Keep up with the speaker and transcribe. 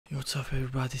Yo, what's up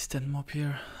everybody, Stenmop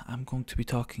here. I'm going to be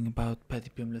talking about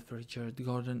Paddy Pimblett versus Jared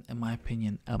Gordon. In my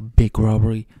opinion, a big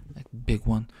robbery, like big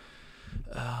one.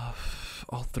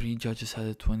 All three judges had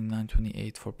a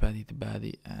 29-28 for Paddy the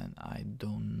Baddy, and I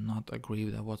do not agree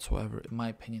with that whatsoever. In my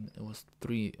opinion, it was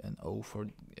 3-0 for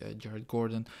Jared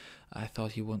Gordon. I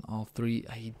thought he won all three.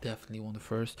 He definitely won the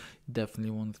first,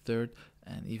 definitely won the third,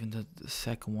 and even the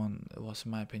second one was,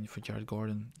 in my opinion, for Jared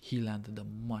Gordon. He landed the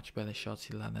much better shots.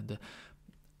 He landed the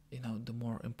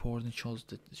more important shots,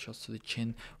 the shots to the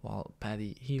chin, while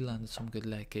Paddy, he landed some good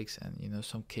leg kicks and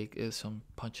some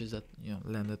punches that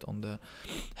landed on the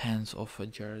hands of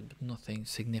Jared, but nothing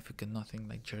significant, nothing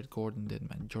like Jared Gordon did,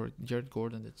 man. Jared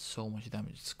Gordon did so much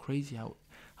damage. It's crazy how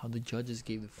the judges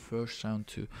gave the first round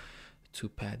to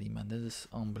Paddy, man. That is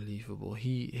unbelievable.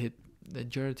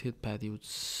 Jared hit Paddy with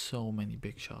so many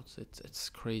big shots. It's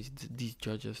crazy. These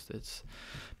judges, it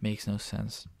makes no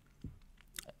sense.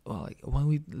 Well, like when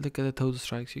we look at the total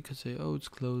strikes, you could say, oh, it's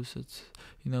close. It's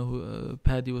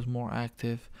Paddy was more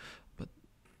active, but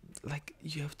like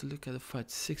you have to look at the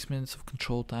fight. 6 minutes of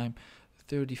control time,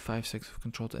 35 seconds of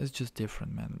control time. It's just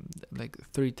different, man. Like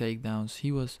 3 takedowns.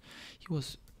 He was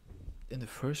in the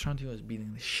first round, he was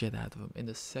beating the shit out of him. In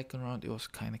the second round, it was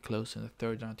kind of close. In the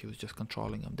third round, he was just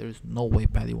controlling him. There is no way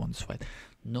Paddy won this fight.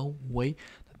 No way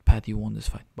that Paddy won this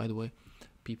fight. By the way,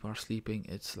 people are sleeping.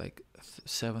 It's like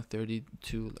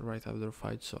 7:32 right after the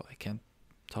fight, so I can't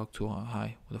talk too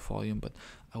high with the volume, but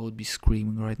I would be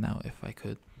screaming right now if I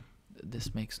could.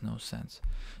 This makes no sense.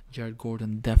 Jared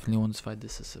Gordon definitely won this fight.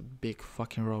 This is a big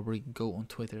fucking robbery. Go on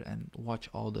Twitter and watch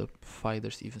all the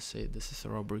fighters even say this is a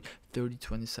robbery.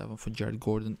 30-27 for Jared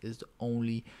Gordon is the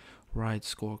only right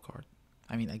scorecard.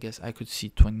 I mean, I guess I could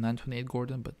see 29-28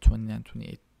 Gordon, but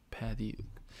 29-28 Paddy,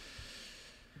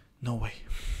 no way.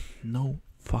 No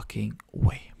fucking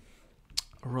way.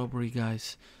 A robbery,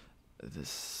 guys. This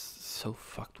is so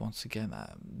fucked once again.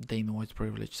 Dana White's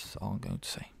privilege is all I'm going to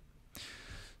say.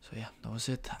 So yeah, that was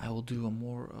it. I will do a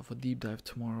more of a deep dive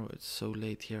tomorrow. It's so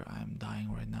late here. I'm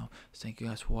dying right now. So thank you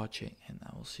guys for watching, and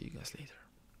I will see you guys later.